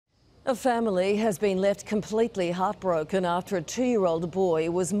A family has been left completely heartbroken after a 2-year-old boy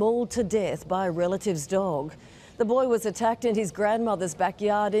was mauled to death by a relative's dog. The boy was attacked in his grandmother's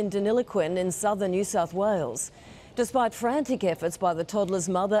backyard in Deniliquin in southern New South Wales. Despite frantic efforts by the toddler's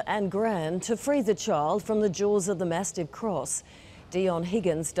mother and gran to free the child from the jaws of the mastiff cross, Dion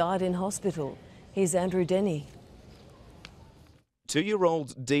Higgins died in hospital. Here's Andrew Denny.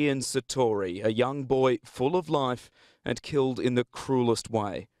 2-year-old Dion Satori, a young boy full of life and killed in the cruelest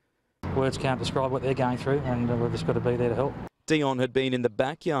way. Words can't describe what they're going through, and we've just got to be there to help. Dion had been in the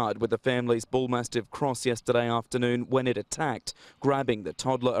backyard with the family's bull mastiff cross yesterday afternoon when it attacked, grabbing the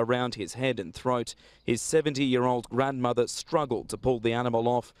toddler around his head and throat. His 70-year-old grandmother struggled to pull the animal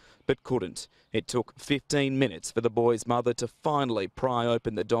off, but couldn't. It took 15 minutes for the boy's mother to finally pry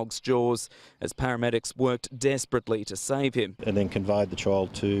open the dog's jaws as paramedics worked desperately to save him. And then conveyed the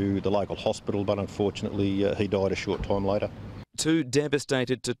child to the local hospital, but unfortunately he died a short time later. Too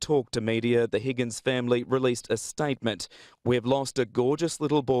devastated to talk to media, the Higgins family released a statement. "We've lost a gorgeous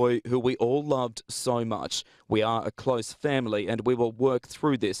little boy who we all loved so much. We are a close family and we will work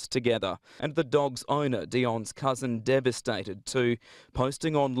through this together." And the dog's owner, Dion's cousin, devastated too,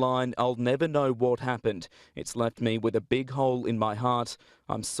 posting online, "I'll never know what happened. It's left me with a big hole in my heart.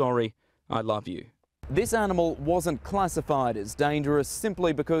 I'm sorry. I love you." This animal wasn't classified as dangerous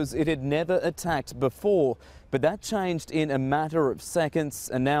simply because it had never attacked before, but that changed in a matter of seconds,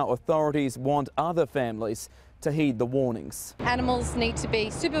 and now authorities want other families to heed the warnings. Animals need to be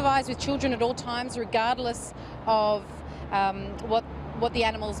supervised with children at all times, regardless of what the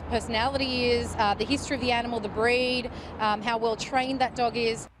animal's personality is, the history of the animal, the breed, how well trained that dog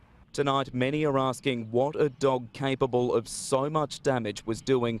is. Tonight, many are asking what a dog capable of so much damage was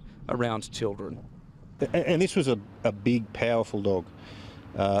doing around children. And this was a big, powerful dog,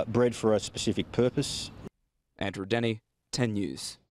 bred for a specific purpose. Andrew Denny, 10 News.